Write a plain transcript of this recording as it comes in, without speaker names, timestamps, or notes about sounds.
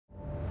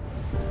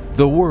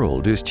The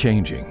world is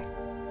changing.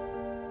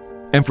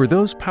 And for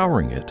those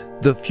powering it,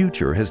 the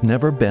future has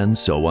never been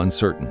so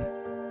uncertain.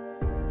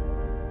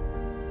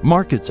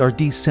 Markets are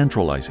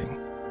decentralizing,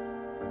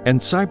 and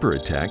cyber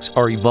attacks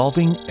are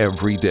evolving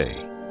every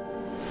day.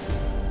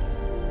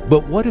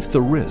 But what if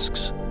the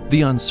risks,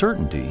 the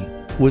uncertainty,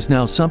 was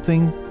now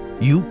something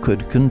you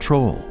could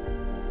control?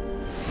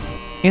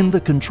 In the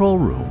control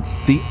room,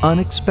 the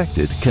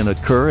unexpected can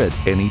occur at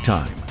any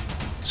time,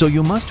 so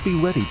you must be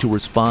ready to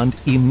respond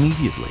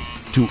immediately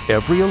to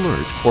every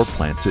alert or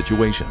plant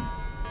situation.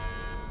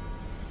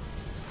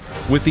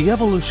 With the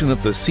evolution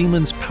of the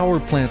Siemens Power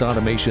Plant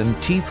Automation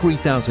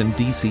T3000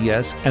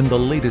 DCS and the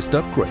latest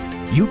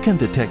upgrade, you can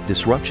detect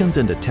disruptions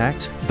and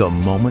attacks the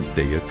moment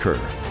they occur,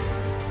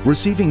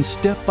 receiving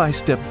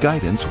step-by-step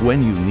guidance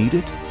when you need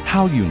it,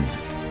 how you need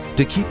it,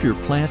 to keep your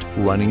plant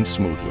running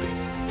smoothly.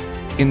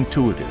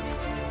 Intuitive,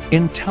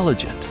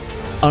 intelligent,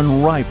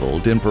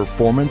 unrivaled in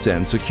performance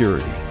and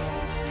security.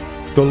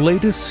 The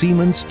latest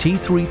Siemens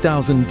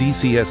T3000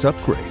 DCS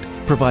upgrade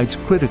provides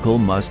critical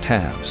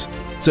must-haves,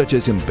 such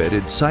as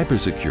embedded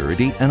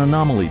cybersecurity and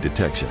anomaly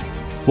detection,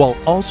 while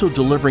also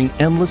delivering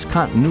endless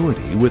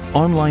continuity with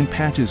online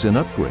patches and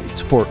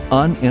upgrades for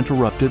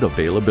uninterrupted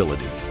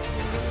availability.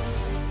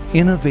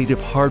 Innovative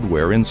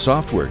hardware and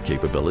software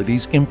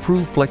capabilities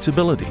improve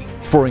flexibility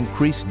for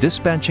increased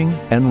dispatching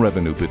and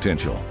revenue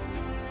potential.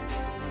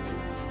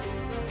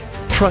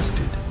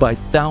 Trusted by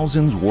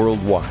thousands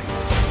worldwide.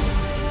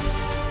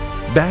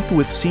 Backed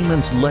with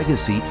Siemens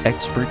legacy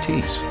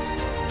expertise.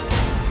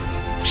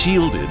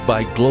 Shielded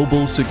by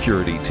global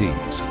security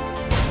teams.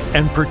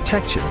 And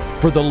protection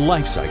for the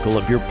life cycle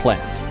of your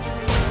plant.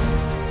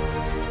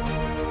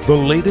 The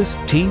latest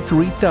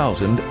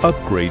T3000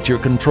 upgrades your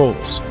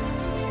controls.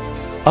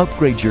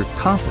 Upgrade your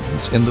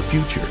confidence in the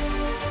future.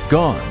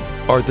 Gone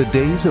are the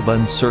days of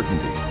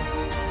uncertainty.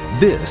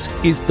 This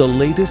is the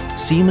latest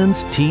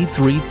Siemens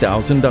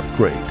T3000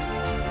 upgrade.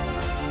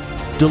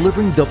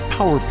 Delivering the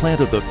power plant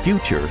of the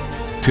future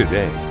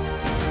today.